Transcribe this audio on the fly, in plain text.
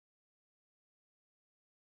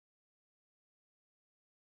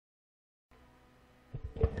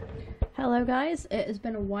Hello guys, it has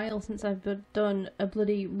been a while since I've done a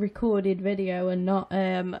bloody recorded video and not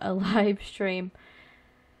a live stream.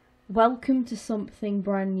 Welcome to something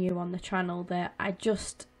brand new on the channel that I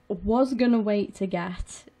just was gonna wait to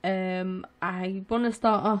get. I want to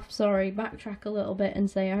start off, backtrack a little bit and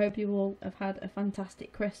say I hope you all have had a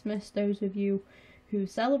fantastic Christmas. Those of you who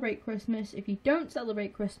celebrate Christmas, if you don't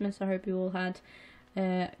celebrate Christmas, I hope you all had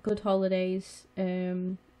good holidays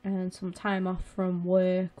and some time off from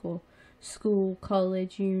work or school,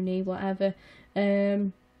 college, uni, whatever.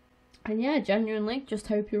 And yeah, genuinely just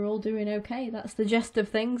hope you're all doing okay. That's the gist of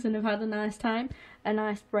things, and have had a nice time, a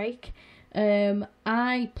nice break.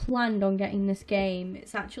 I planned on getting this game.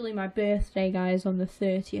 It's actually my birthday, guys, on the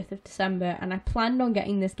 30th of December, and I planned on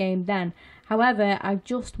getting this game then. However, I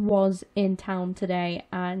just was in town today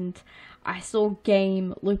and I saw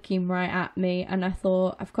game looking right at me, and I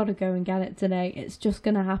thought, I've got to go and get it today. It's just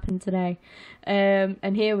going to happen today.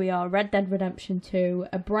 And here we are, Red Dead Redemption 2,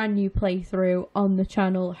 a brand new playthrough on the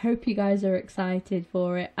channel. Hope you guys are excited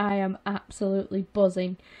for it. I am absolutely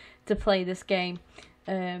buzzing to play this game.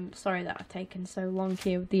 Sorry that I've taken so long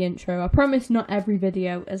here with the intro. I promise not every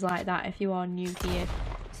video is like that if you are new here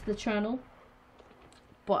to the channel.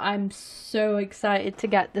 But I'm so excited to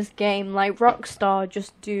get this game. Like, Rockstar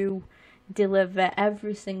just do deliver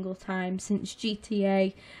every single time since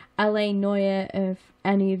GTA. LA Noire, if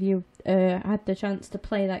any of you had the chance to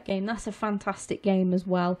play that game, that's a fantastic game as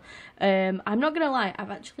well. I'm not gonna lie,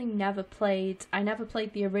 I've actually never played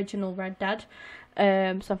the original Red Dead, so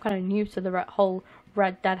I'm kind of new to the whole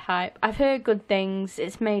Red Dead hype. I've heard good things.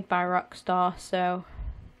 It's made by Rockstar, so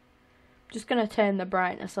I'm just gonna turn the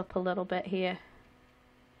brightness up a little bit here.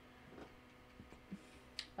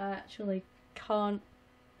 I actually can't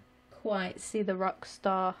quite see the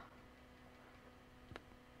Rockstar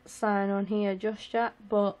sign on here just yet,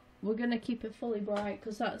 but we're gonna keep it fully bright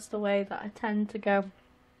because that's the way that I tend to go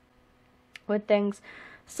with things.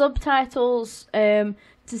 Subtitles, for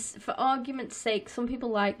argument's sake, some people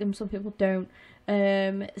like them, some people don't.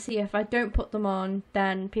 See, if I don't put them on,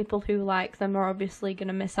 then people who like them are obviously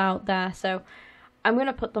gonna miss out there, so I'm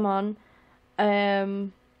gonna put them on.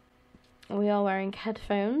 We are wearing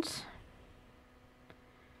headphones.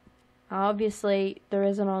 Obviously, there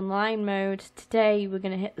is an online mode. Today, we're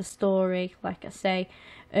going to hit the story, like I say.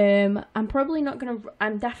 I'm definitely not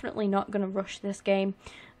going to rush this game.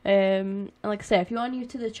 Like I say, if you are new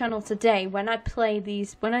to the channel today, when I do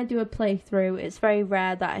a playthrough, it's very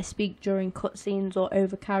rare that I speak during cutscenes or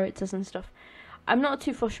over characters and stuff. I'm not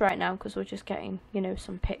too fussed right now because we're just getting,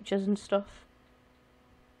 some pictures and stuff.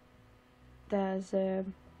 There's a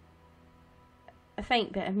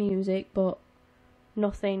faint bit of music, but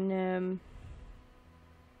nothing,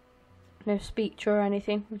 no speech or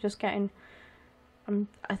anything. We're just getting,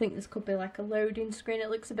 I think this could be like a loading screen. It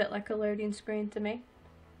looks a bit like a loading screen to me.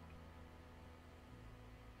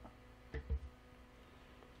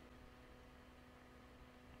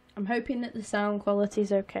 I'm hoping that the sound quality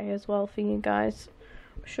is okay as well for you guys.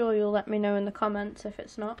 I'm sure you'll let me know in the comments if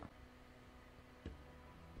it's not.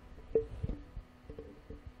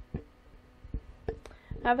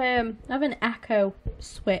 I have an echo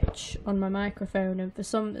switch on my microphone, and for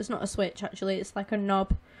some, it's not a switch actually, it's like a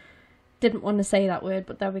knob. Didn't want to say that word,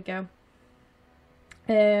 but there we go.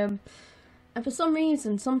 And for some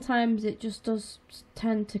reason, sometimes it just does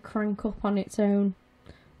tend to crank up on its own.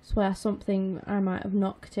 I swear I might have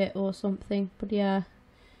knocked it or something, but yeah.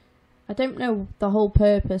 I don't know the whole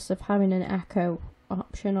purpose of having an echo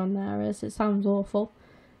option on there is. It sounds awful,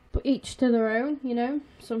 but each to their own,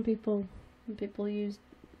 Some people use,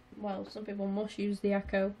 well, some people must use the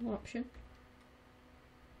echo option.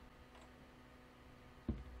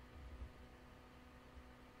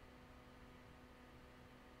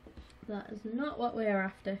 That is not what we are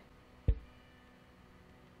after.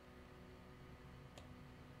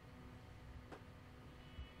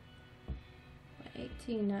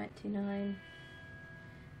 $18.99.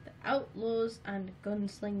 The Outlaws and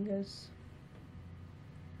Gunslingers.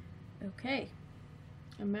 Okay.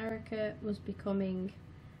 America was becoming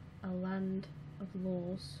a land of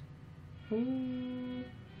laws. Ooh.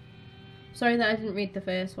 Sorry that I didn't read the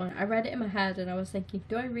first one. I read it in my head and I was thinking,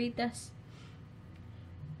 do I read this?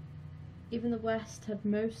 Even the West had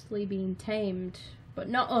mostly been tamed, but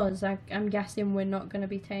not us. I'm guessing we're not going to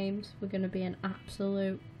be tamed. We're going to be an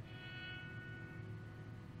absolute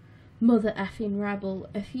mother effing rebel.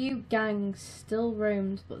 A few gangs still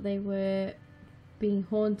roamed, but they were being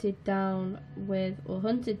hunted down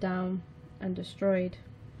and destroyed.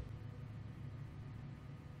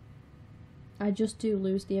 I just do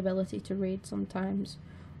lose the ability to read sometimes.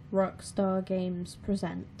 Rockstar Games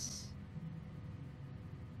presents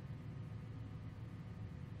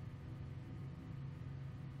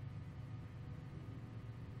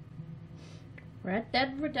Red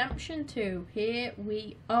Dead Redemption 2, here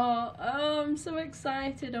we are. Oh, I'm so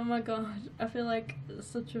excited, oh my god. I feel like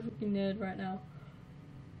such a fucking nerd right now.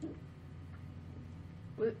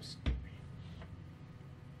 Whoops.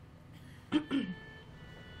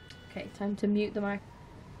 Okay, time to mute the mic.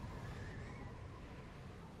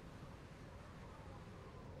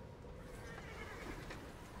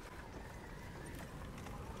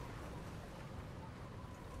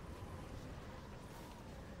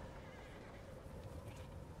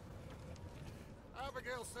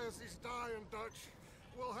 Abigail says he's dying, Dutch.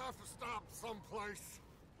 We'll have to stop someplace.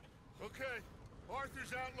 Okay,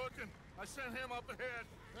 Arthur's out looking. I sent him up ahead.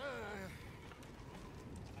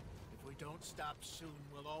 If we don't stop soon,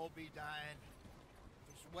 we'll all be dying.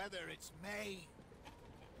 This weather, it's May.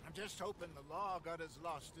 I'm just hoping the law got as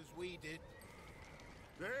lost as we did.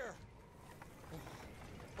 There.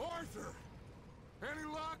 Arthur! Any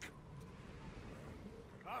luck?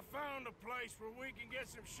 I found a place where we can get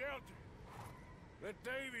some shelter. Let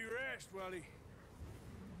Davy rest while he...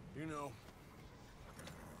 You know.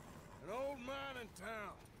 An old mining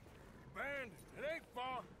town. Abandoned. It ain't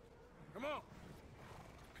far. Come on.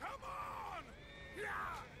 Come on! Yeah!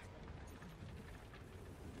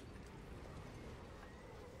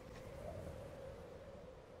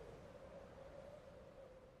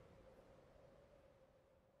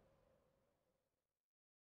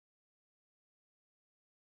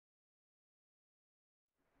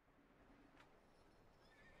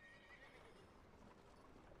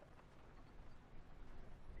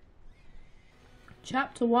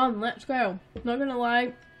 Chapter 1, let's go. Not gonna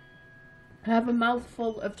lie, I have a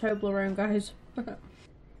mouthful of Toblerone, guys. Bring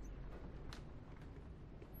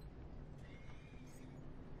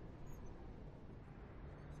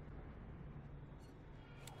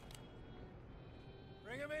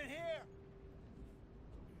him in here!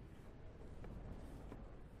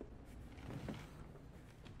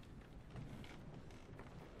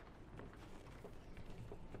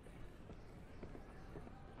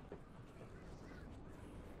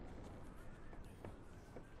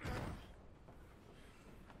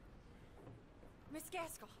 Miss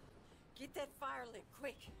Gaskell, get that fire lit,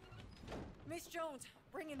 quick. Miss Jones,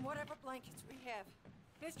 bring in whatever blankets we have.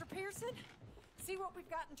 Mr. Pearson, see what we've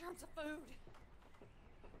got in terms of food.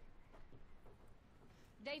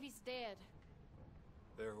 Davy's dead.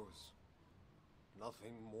 There was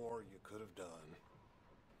nothing more you could have done.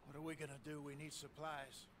 What are we gonna do? We need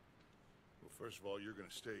supplies. Well, first of all, you're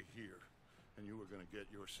gonna stay here, and you are gonna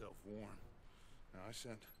get yourself warm. Now, I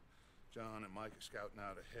sent John and Micah scouting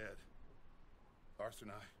out ahead. Arthur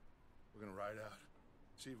and I, we're gonna ride out,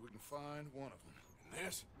 see if we can find one of them. And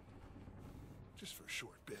this, just for a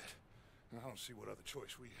short bit. And I don't see what other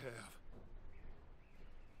choice we have.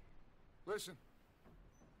 Listen.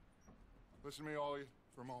 Listen to me, all of you,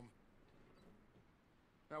 for a moment.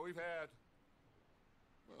 Now, we've had,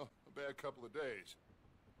 well, a bad couple of days.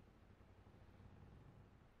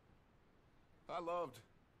 I loved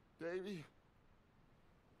Davy,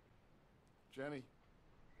 Jenny,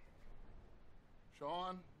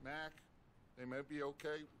 Sean, Mac. They may be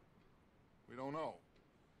okay. We don't know.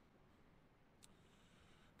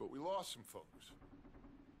 But we lost some folks.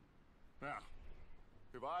 Now,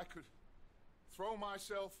 if I could throw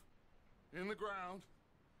myself in the ground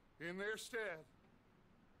in their stead,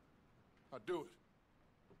 I'd do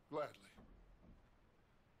it gladly.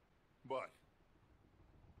 But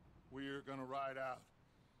we are gonna ride out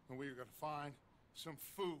and we are gonna find some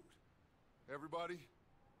food. Everybody,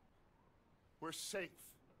 we're safe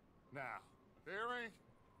now. There ain't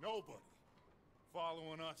nobody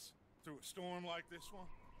following us through a storm like this one.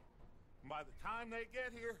 And by the time they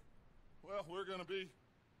get here, well, we're gonna be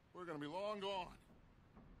long gone.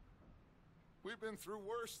 We've been through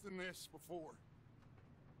worse than this before.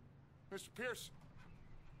 Mr. Pearson,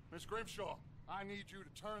 Miss Grimshaw, I need you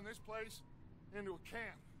to turn this place into a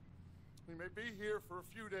camp. We may be here for a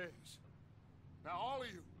few days. Now, all of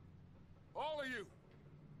you,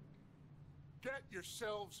 get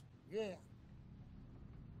yourselves warm.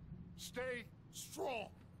 Stay strong.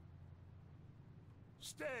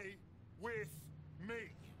 Stay with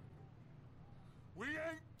me. We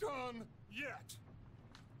ain't done yet.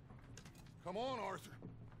 Come on, Arthur.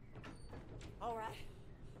 All right.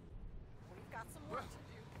 We've got some work to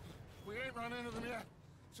do. We ain't run into them yet,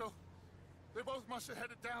 so they both must have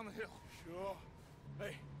headed down the hill. Sure.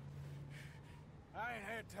 Hey, I ain't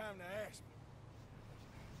had time to ask.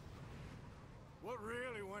 What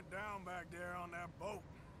really went down back there on that boat?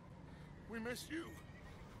 We missed you.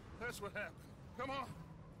 That's what happened. Come on.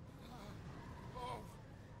 Oh.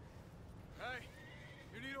 Hey,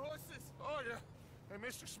 you need horses? Oh, yeah. Hey,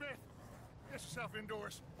 Mr. Smith, get yourself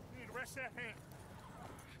indoors. You need to rest that hand.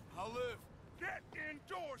 I'll live. Get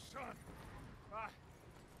indoors, son.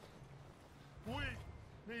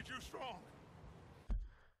 We need you strong.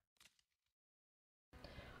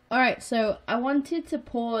 Alright, so I wanted to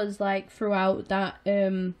pause like throughout that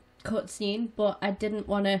cutscene, but I didn't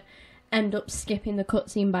want to end up skipping the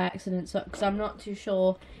cutscene by accident, so because I'm not too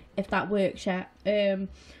sure if that works yet.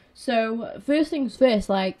 So first things first,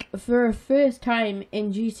 like for a first time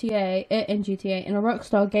in GTA in a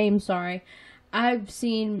Rockstar game, sorry, I've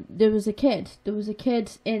seen there was a kid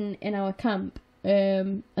in our camp,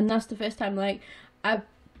 and that's the first time. Like I've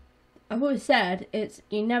always said it's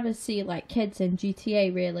you never see like kids in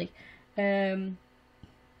GTA really.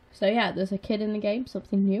 So yeah, there's a kid in the game,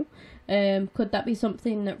 something new. Could that be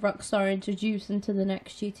something that Rockstar introduced into the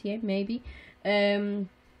next GTA? Maybe.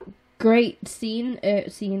 Great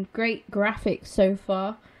great graphics so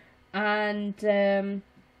far, and kind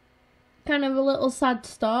of a little sad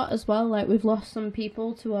start as well. Like we've lost some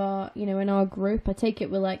people to our, in our group. I take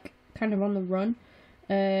it we're like kind of on the run.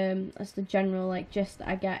 That's the general like gist that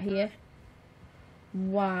I get here.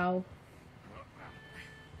 Wow.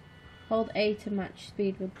 Hold A to match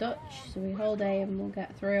speed with Dutch. So we hold A and we'll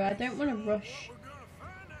get through. I don't want to rush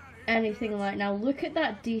anything right now. Look at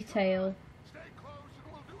that detail.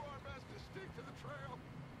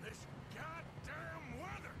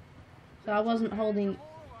 So I wasn't holding,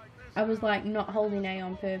 I was like not holding A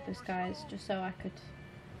on purpose, guys, just so I could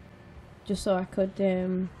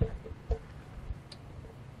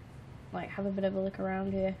like have a bit of a look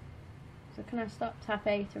around here. So can I tap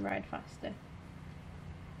A to ride faster?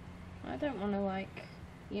 I don't want to like,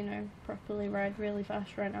 properly ride really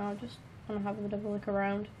fast right now. I just want to have a bit of a look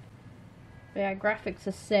around. But yeah, graphics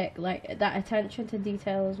are sick. Like that attention to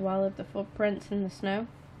detail as well of the footprints in the snow.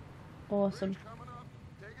 Awesome.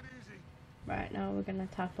 Right, now we're gonna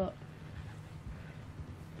tap up.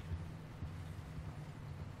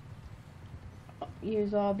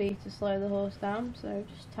 Use RB to slow the horse down, so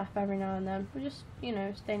just tap every now and then. We'll just,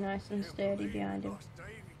 stay nice and sturdy behind him.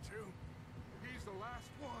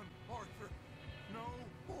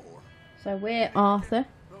 So we're Arthur.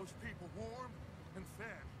 Those people warm and fed.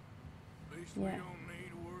 At least we Yeah. don't need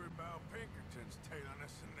to worry about Pinkertons tailing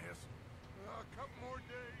us in this. A couple more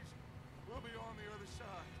days, we'll be on the other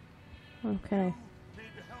side. Okay. You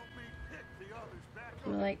need to help me pick the others back up.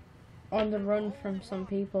 We're like on the run from some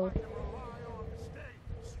people. I can rely on to stay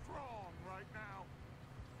strong right now.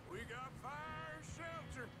 We got fire and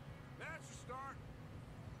shelter. That's a start.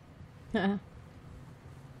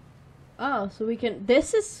 Oh, so we can.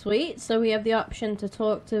 This is sweet. So we have the option to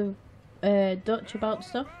talk to Dutch about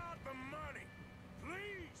stuff. About the money.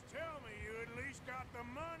 Please tell me you at least got the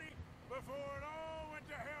money before it all went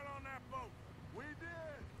to hell on that boat. We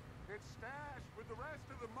did. It's stashed with the rest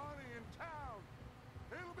of the money in town.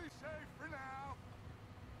 It'll be safe for now.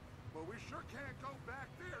 But we sure can't go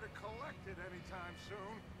back there to collect it anytime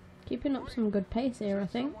soon. Keeping up some good pace here, I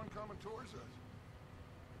think. Someone coming towards us.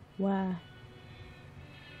 Where?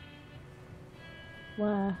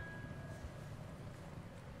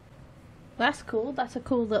 That's cool. That's a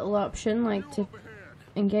cool little option, like to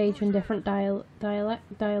engage in different dialogue.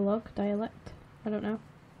 I don't know.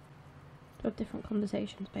 To have different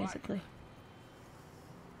conversations, basically.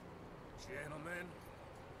 Gentlemen,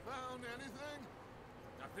 found anything?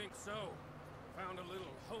 I think so. Found a little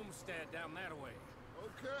homestead down that way.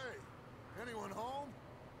 Okay. Anyone home?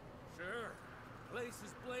 Sure. Place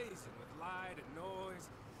is blazing with light and noise.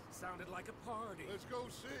 Sounded like a party. Let's go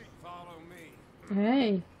see. Follow me.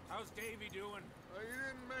 Hey. How's Davy doing? He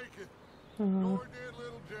didn't make it. Oh, Nor did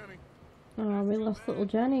little Jenny. oh, we lost little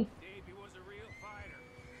Jenny. Davy was a real fighter.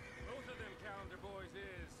 Both of them calendar boys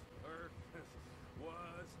is, or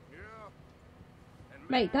was. Yeah. And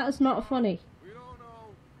Mate, that is not funny. We don't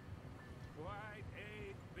know. quite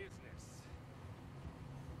a business.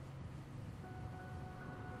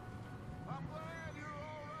 I'm glad you're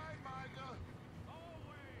all right, Micah.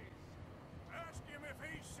 Always. Ask him if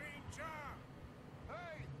he's seen John.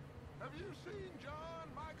 Hey, have you seen John,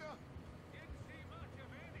 Micah? Didn't see much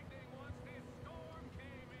of anything once this storm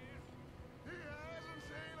came in. He hasn't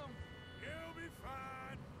seen him. He'll be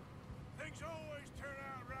fine. Things always turn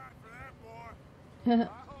out right for that boy.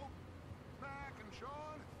 I hope Mac and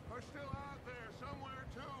Sean are still out there somewhere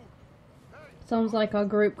too. Hey, Sounds like our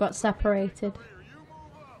group got separated. come here. You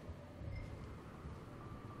move up.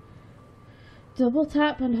 Double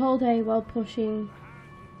tap and hold A while pushing.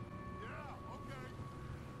 Yeah, okay.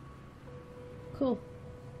 Cool.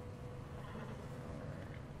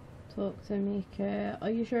 Talk to Mika. Are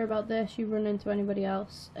you sure about this? You run into anybody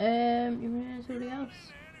else? You run into anybody else?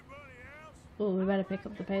 Anybody else? Oh, we better pick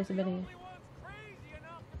up the pace a bit here. Only one's crazy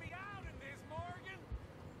enough to be out in this, Morgan.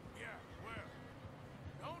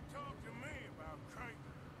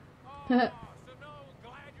 So no,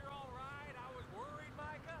 glad you're all right. I was worried,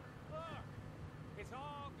 Micah. Look, it's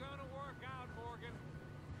all gonna work out, Morgan.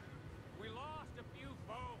 We lost a few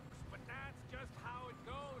folks, but that's just how it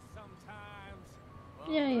goes sometimes.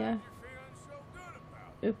 Well, Yeah, yeah. You're feeling so good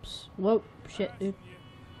about it. Oops. Whoa. Shit, dude.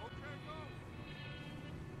 Okay, go.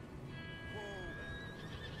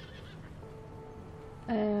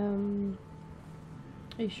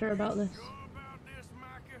 Are you sure about this? Sure about this,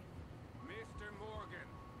 Micah? Mr. Morgan,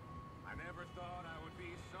 I never thought I would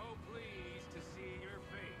be so pleased to see your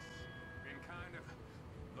face. Been kind of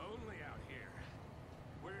lonely out here.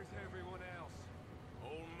 Where's everyone else?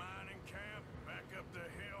 Old mining camp back up the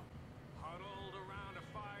hill. Huddled around a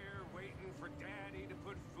fire, waiting for Daddy to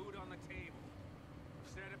put food on the table.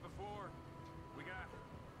 I've said it before, we got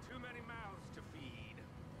too many mouths to feed.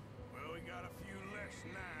 Well, we got a few less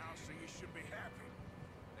now, so you should be happy.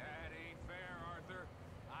 That ain't fair, Arthur.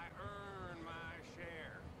 I earn my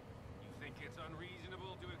share. You think it's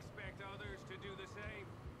unreasonable to expect others to do the same?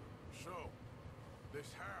 So, this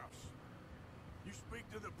house. You speak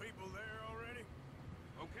to the people there already?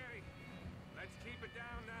 Okay, let's keep it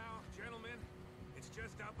down now, gentlemen. It's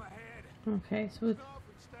just up ahead. Okay, so we... Stop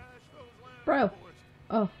and stash those land Bro. boys.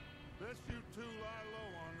 Oh. Let's you two lie low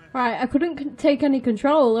on that. Right, I couldn't take any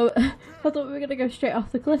control. I thought we were gonna go straight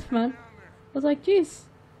off the cliff, man. Down there. I was like, jeez.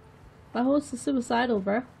 My horse is suicidal,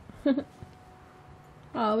 bro.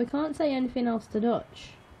 Oh, we can't say anything else to Dutch.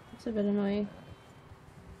 That's a bit annoying.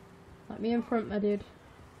 Let me in front, my dude.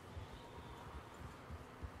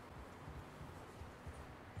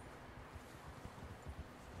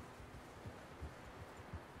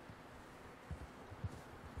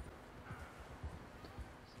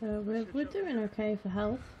 So we're doing okay for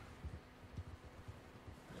health.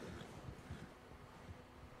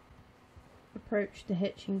 Approach the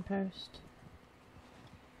hitching post.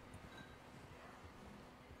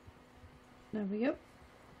 There we go.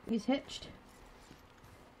 He's hitched.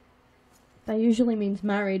 That usually means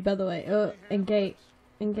married, by the way. Engaged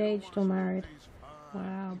or married.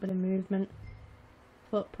 Wow, bit of movement.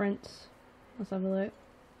 Footprints. Let's have a look.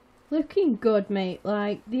 Looking good, mate.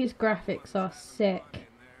 Like, these graphics are sick. In there.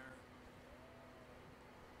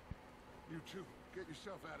 You two, get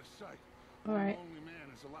yourself out of sight. All right. A lonely man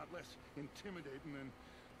is a lot less intimidating than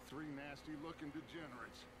three nasty-looking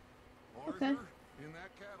degenerates. Okay. Arthur, in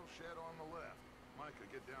that cattle shed on the left. Micah,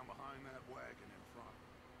 get down behind that wagon in front.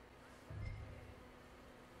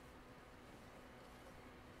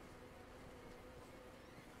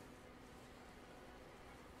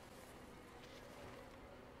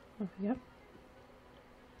 There we go.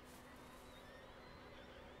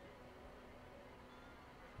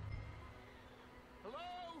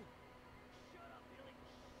 Hello? Shut up, Billy.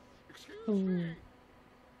 Excuse Ooh. me.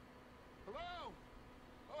 Hello?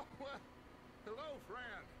 Oh, well, hello,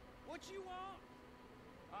 friend. What you want?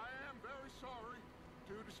 I am very sorry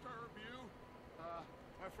to disturb you.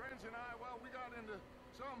 My friends and I, well, we got into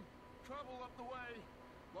some trouble up the way,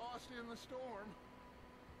 lost in the storm.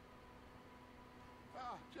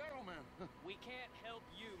 Gentlemen, We can't help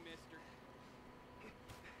you, mister.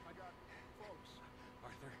 I got folks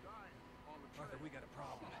Arthur, dying on the trail. Arthur, we got a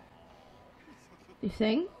problem. You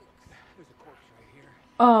think? There's a corpse right here.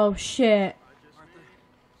 Oh shit. I just Arthur,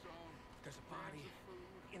 need some there's a body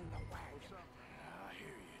food in the or wagon. something. I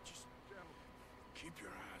hear you. Just Gentlemen, keep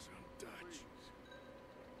your eyes on Dutch. please.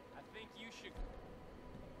 I think you should,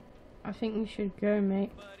 I think you should go, mate.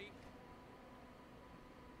 buddy.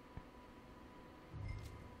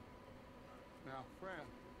 Now, friend.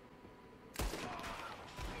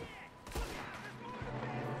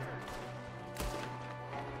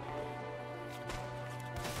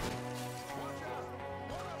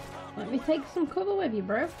 Let me take some cover with you,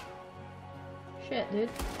 bro. Shit, dude.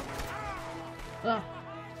 Ugh.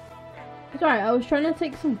 It's alright, I was trying to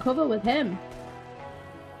take some cover with him.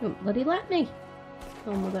 You won't bloody let me.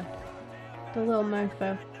 Oh, mother. The little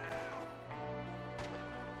mofo.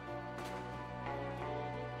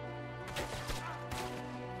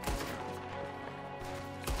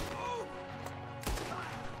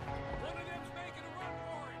 One of them's making a run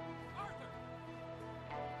for it. Arthur!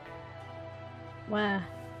 Where?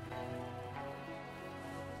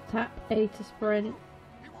 Tap A to sprint.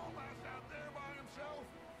 He won't last out there by himself.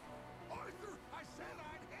 Arthur, I said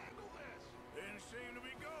I'd handle this. Didn't seem to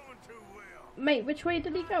be going too well. Mate, which way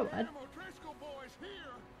did he go? Damn O'Driscoll boys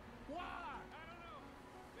here. Why? I don't know.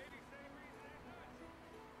 Maybe same reason as us.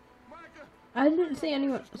 Micah, I didn't see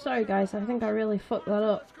anyone. Sorry, guys. I think I really fucked that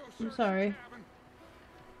up. let's go I'm search sorry. the cabin.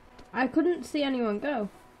 I couldn't see anyone go.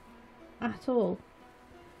 At all.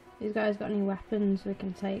 These guys got any weapons we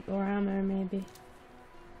can take or ammo, maybe?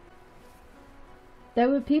 There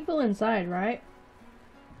were people inside, right?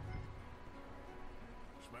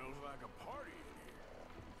 Smells like a party in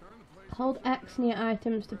here. Turn the place Hold X near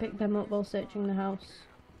items to pick them up while searching the house.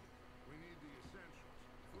 We need the essentials.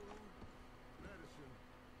 Food, medicine.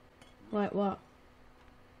 Like what?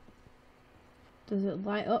 Does it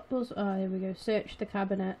light up us? Oh, here we go. Search the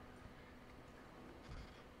cabinet.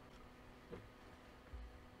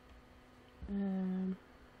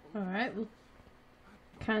 Alright, well,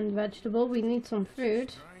 canned vegetable. We need some food.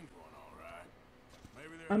 Strange one, all right. Maybe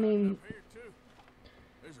there's I mean- one up here too.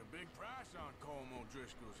 There's a big price on Colm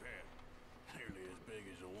O'Driscoll's head. Nearly as big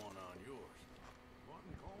as the one on yours.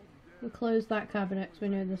 We'll close that cabinet because we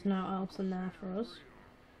know there's no else in there for us.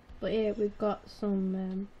 But here we've got some.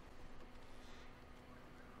 I'm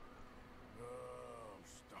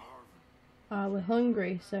starving. We're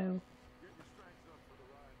hungry, so.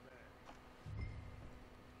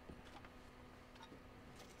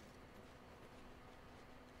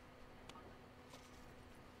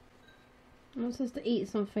 Wants us to eat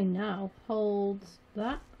something now. Hold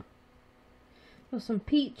that. Or some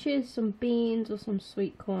peaches, some beans, or some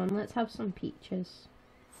sweet corn. Let's have some peaches.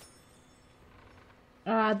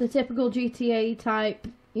 The typical GTA type,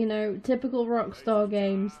 you know, typical Rockstar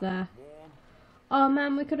games there. Warm. Oh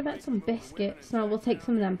man, we could have had some biscuits. No, we'll take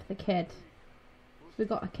some of them for the kid. We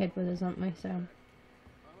got a kid with us, haven't we? So. I don't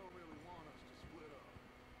really want us to split up.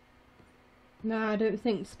 No, I don't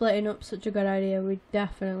think splitting up's such a good idea. We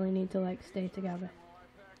definitely need to like stay together. While I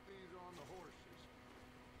pack these on the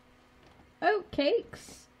horses.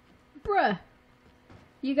 Oatcakes? Bruh.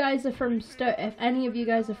 You guys are from Stoke. If any of you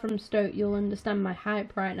guys are from Stoke, you'll understand my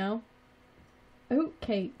hype right now.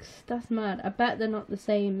 Oatcakes? That's mad. I bet they're not the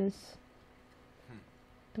same as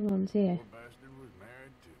the ones here. Poor bastard was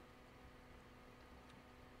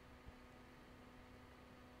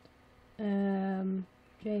married too.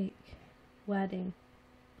 Jake. Wedding.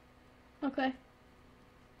 Okay.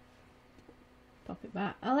 Pop it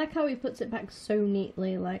back. I like how he puts it back so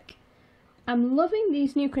neatly, like... I'm loving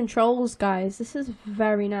these new controls, guys. This is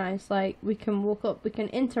very nice. Like, we can walk up, we can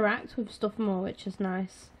interact with stuff more, which is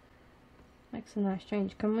nice. Makes a nice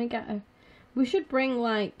change. Can we get a... We should bring,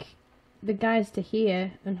 like, the guys to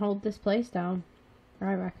here and hold this place down,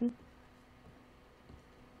 I reckon.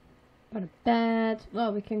 Got a bed.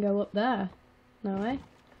 Well, we can go up there. No way.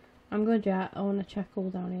 I'm good, yeah. I want to check all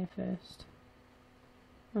down here first.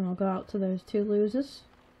 And I'll go out to those two losers.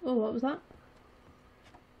 Oh, what was that?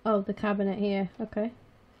 Oh, the cabinet here. Okay.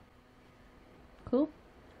 Cool.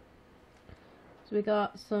 So we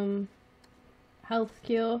got some health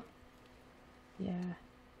cure. Yeah.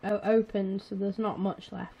 Oh, opened, so there's not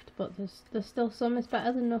much left, but there's still some. It's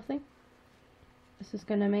better than nothing. This is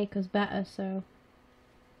gonna make us better, so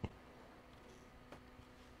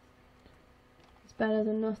it's better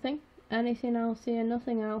than nothing. Anything else here?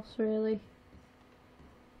 Nothing else really.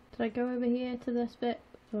 Did I go over here to this bit?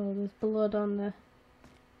 Oh, there's blood on the...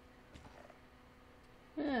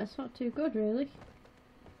 Yeah, it's not too good really.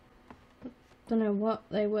 Don't know what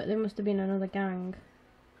they were. They must have been another gang.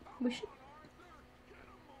 We should...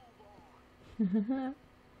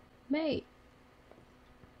 Mate.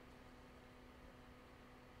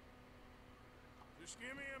 Just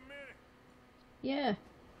give me a minute. Yeah.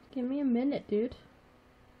 Give me a minute, dude.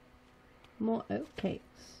 More oatcakes.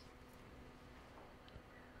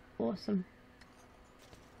 Awesome.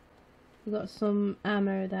 We got some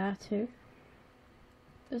ammo there too.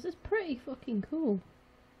 This is pretty fucking cool.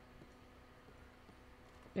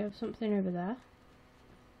 We have something over there.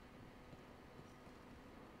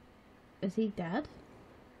 Is he dead?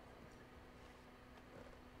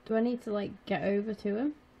 Do I need to like get over to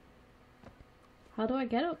him? How do I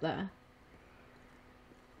get up there?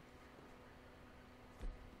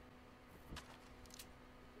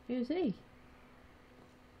 Who's he?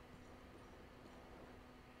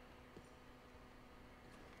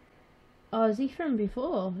 Oh, is he from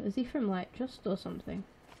before? Is he from like Just or something?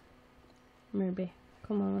 Maybe.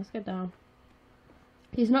 Come on, let's get down.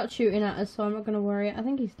 He's not shooting at us, so I'm not gonna worry. I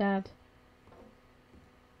think he's dead.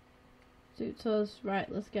 Suits us. Right,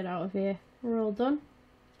 let's get out of here. We're all done.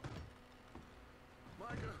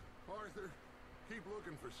 Micah, Arthur, keep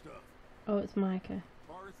looking for stuff. Oh, it's Micah.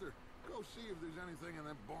 Arthur, go see if there's anything in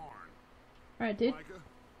that barn. Right, dude. Micah,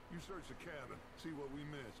 you search the cabin, see what we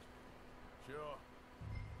missed. Sure.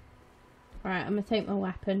 Right, I'm gonna take my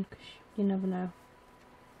weapon, 'cause you never know.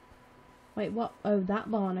 Wait, what? Oh, that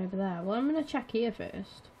barn over there. Well, I'm gonna check here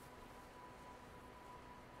first.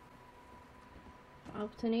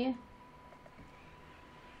 Out in here.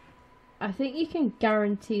 I think you can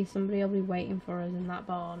guarantee somebody will be waiting for us in that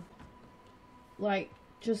barn. Like,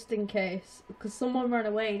 just in case. Because someone ran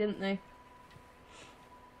away, didn't they?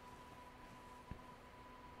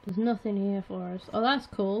 There's nothing here for us. Oh, that's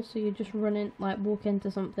cool. So you just run in, like, walk into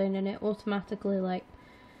something and it automatically, like,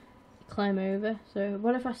 climb over. So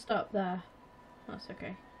what if I stop there? That's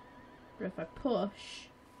okay. But if I push...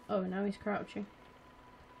 Oh, now he's crouching.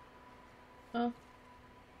 Oh.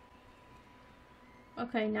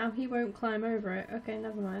 Okay, now he won't climb over it. Okay,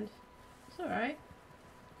 never mind. It's alright.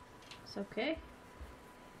 It's okay.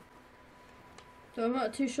 So I'm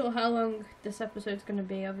not too sure how long this episode's going to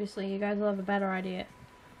be. Obviously, you guys will have a better idea.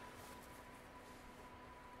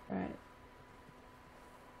 Right.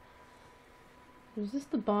 Is this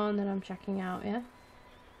the barn that I'm checking out, yeah?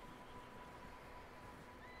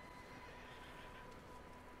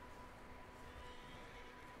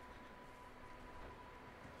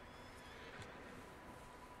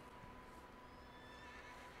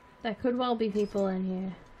 There could well be people in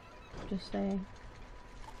here. Just saying.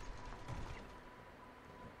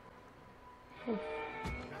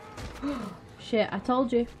 Oh. Shit, I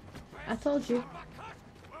told you. I told you.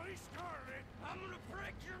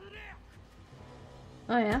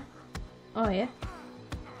 Oh yeah? Oh yeah?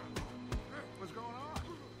 What's going on?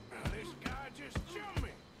 This guy just jumped me.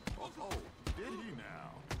 Oh, did he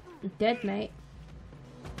now? Dead, mate.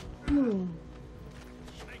 Ooh.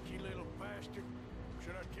 Sneaky little bastard.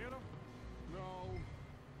 Should I kill him? No.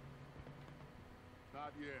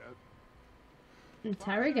 Not yet.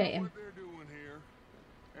 Interrogate him. What they're doing here,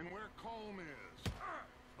 and where Colm is.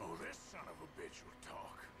 Oh, this son of a bitch will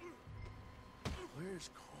talk. Where's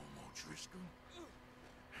Colm O'Driscoll?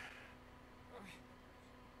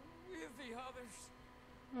 With the others.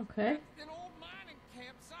 Okay. An old mining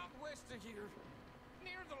camp southwest of here,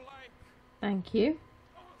 near the lake. Thank you.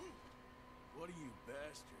 What are you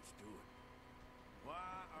bastards doing?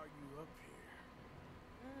 Why are you up here?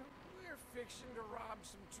 We're fixing to rob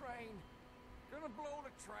some train. Gonna blow the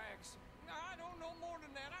tracks. I don't know more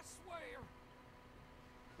than that, I swear.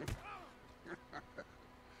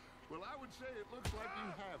 Well, I would say it looks like you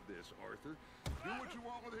have this, Arthur. Do what you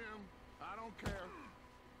want with him. I don't care.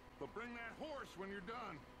 But bring that horse when you're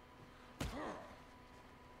done. I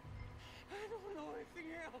don't know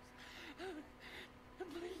anything else.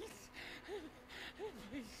 Please.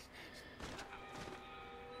 Please.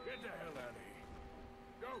 Get the hell out of here.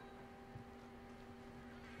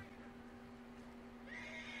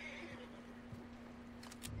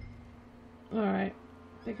 Go. Alright.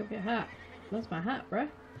 Pick up your hat. That's my hat,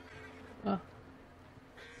 bruh. Oh.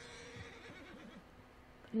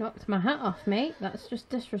 Knocked my hat off, mate. That's just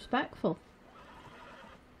disrespectful.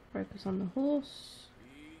 Focus on the horse.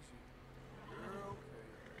 Easy. You're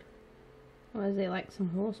okay. Or is he like some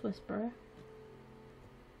horse whisperer?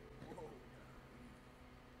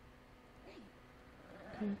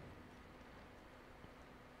 Okay.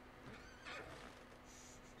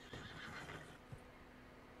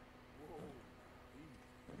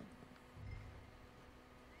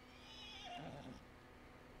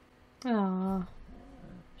 Ah,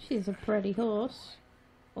 she's a pretty horse.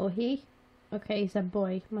 Or he. Okay, he said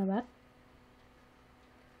boy. My bad.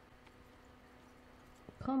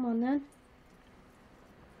 Come on then.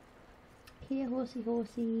 Here, horsey,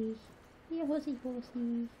 horsey. Here, horsey,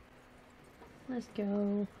 horsey. Let's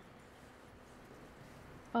go.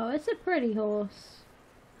 Oh, it's a pretty horse.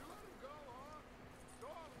 You let him go, huh? Go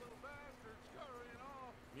on, little bastard, scurrying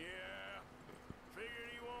off. Yeah. Figured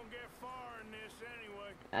he won't get far in this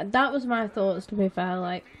anyway. That was my thoughts, to be fair,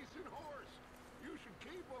 like. Decent horse. You should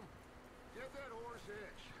keep him. Get that horse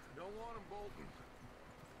hitched. Don't want him bolting.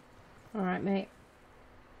 Alright, mate.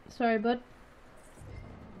 Sorry, bud.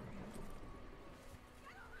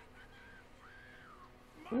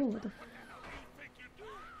 Ooh, what the f-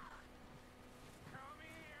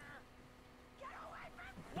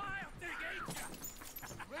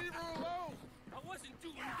 Leave her alone. I wasn't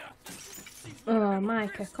doing nothing. Oh,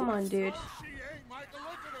 Micah, come on, dude. She ain't, Michael.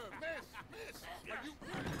 Look at her. Miss. Are you...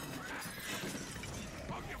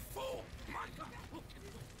 Oh, you fool.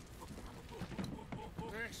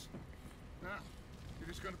 Miss. Now, it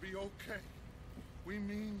is going to be okay. We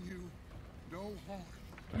mean you no harm.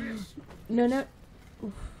 Miss. No, no.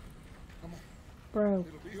 Oof. Come on. Bro.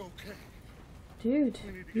 It'll be okay. Dude,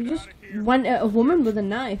 We need to you get just out of here. went at a woman with a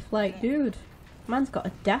knife. Like, dude. Man's got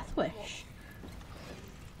a death wish.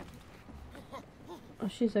 Oh,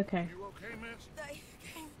 she's okay. You okay, miss? They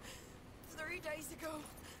came 3 days ago.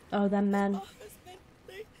 Oh, them men. Oh, it's been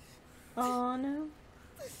me. Oh, no.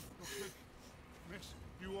 Miss,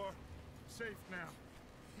 you are safe now.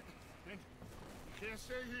 And you can't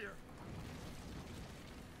stay here.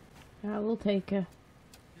 I will take her.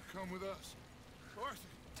 You come with us. Arthur.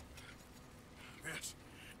 Miss,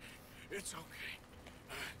 it's okay.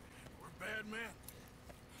 We're bad men.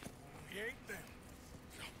 We ain't them.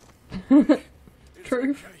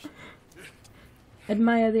 Truth. Okay.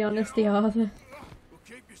 Admire the honesty, Arthur. We'll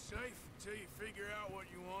keep you safe until you figure out what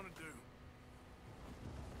you want to do.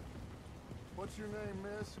 What's your name,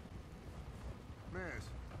 miss? Miss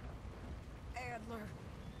Adler.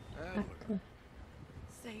 Adler.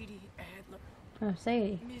 Sadie Adler. Oh,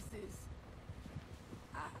 Sadie. Mrs.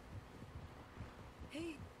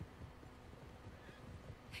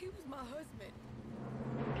 He was my husband.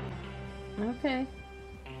 Okay.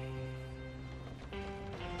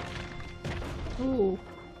 Ooh.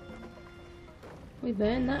 We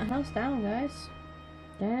burned that house down, guys.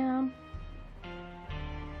 Damn.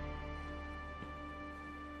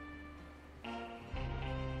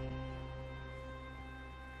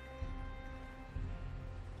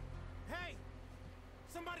 Hey!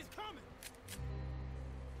 Somebody's coming!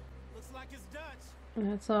 Looks like it's Dutch.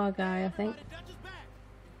 That's our guy, I think. Everybody, Dutch is back!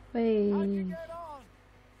 Hey. How'd you get on?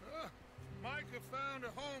 Micah found a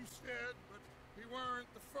homestead, but he weren't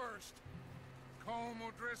the first. Colm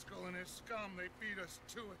O'Driscoll and his scum, they beat us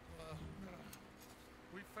to it.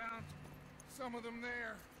 We found some of them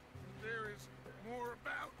there. There is more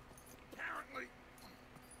about, apparently.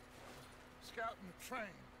 Scouting the train.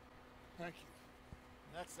 Thank you.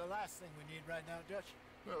 That's the last thing we need right now, Dutch.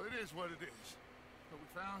 Well, it is what it is. But we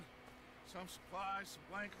found some supplies, some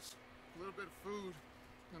blankets, a little bit of food,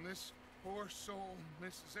 and this poor soul,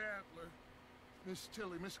 Mrs. Adler, Miss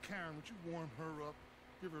Tilly, Miss Karen, would you warm her up?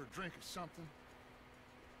 Give her a drink or something?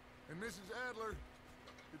 And Mrs. Adler,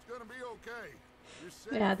 it's gonna be okay. You're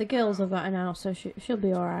safe. Yeah, the girls have got an house, so she'll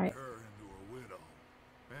be alright. Her into a widow.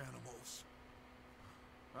 Animals.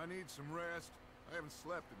 I need some rest. I haven't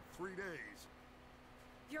slept in 3 days.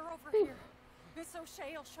 You're over here. Miss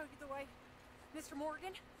O'Shea will show you the way. Mr.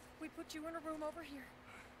 Morgan, we put you in a room over here.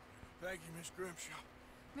 Thank you, Miss Grimshaw.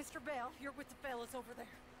 Mr. Bell, you're with the fellas over there.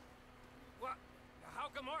 What? How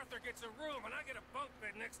come Arthur gets a room and I get a bunk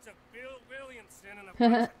bed next to Bill Williamson and a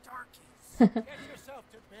bunch of darkies? Get yourself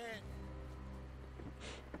to bed.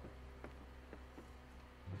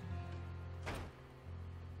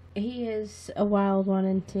 He is a wild one,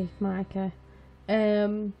 isn't he, Micah? He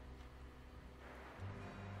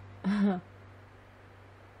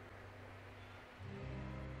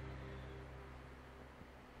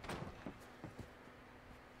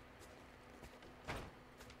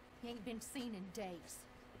ain't been seen in days.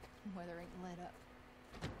 Weather ain't let up.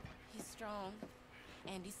 He's strong,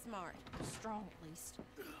 and he's smart. Strong, at least.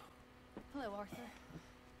 Hello, Arthur.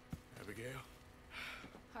 Abigail?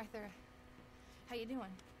 Arthur, how you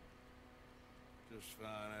doing? Just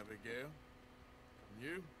fine, Abigail. And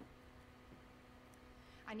you?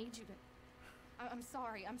 I need you to... I'm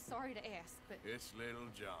sorry to ask, but... It's little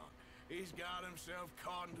John. He's got himself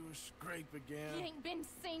caught into a scrape again. He ain't been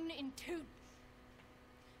seen in two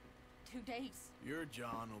days. Your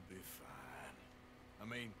John will be fine. I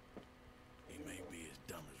mean, he may be as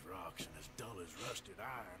dumb as rocks and as dull as rusted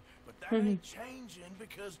iron, but that ain't changing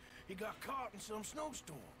because he got caught in some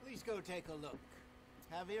snowstorm. Please go take a look.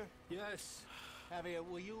 Javier? Yes. Javier,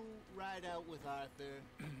 will you ride out with Arthur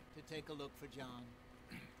to take a look for John?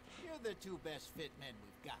 You're the two best fit men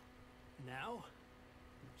we've got. Now?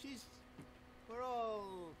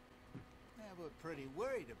 We're pretty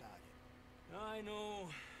worried about it. I know.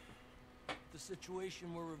 The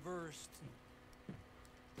situation were reversed.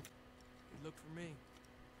 He looked for me.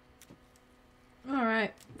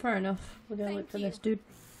 Alright, fair enough. We're gonna look for this dude.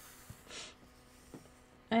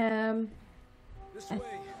 This I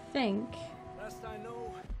way. think Last I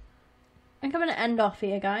know. I'm gonna end off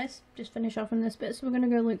here, guys. Just finish off on this bit, so we're gonna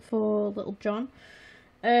go look for Little John.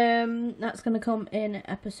 That's gonna come in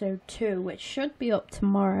episode 2, which should be up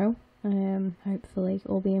tomorrow. Hopefully,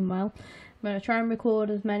 all being well. I'm gonna try and record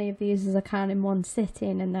as many of these as I can in one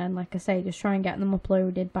sitting, and then, like I say, just try and get them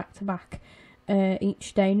uploaded back to back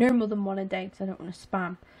each day. No more than one a day, because I don't want to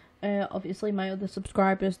spam. Obviously my other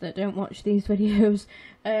subscribers that don't watch these videos,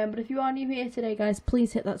 but if you are new here today, guys,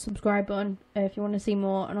 please hit that subscribe button if you want to see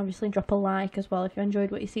more, and obviously drop a like as well if you enjoyed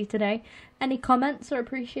what you see today. Any comments are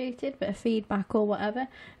appreciated, bit of feedback or whatever.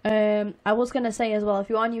 I was going to say as well, if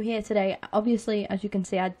you are new here today, obviously as you can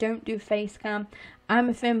see I don't do face cam. I'm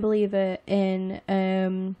a firm believer in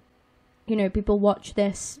you know, people watch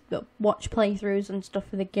playthroughs and stuff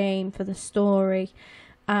for the game, for the story,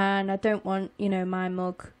 and I don't want, you know, my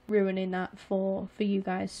mug ruining that for you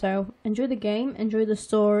guys. So enjoy the game, enjoy the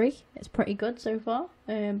story. It's pretty good so far.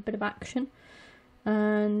 Bit of action,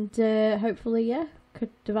 and hopefully, yeah,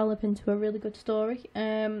 could develop into a really good story.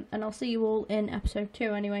 And I'll see you all in episode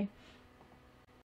 2 anyway.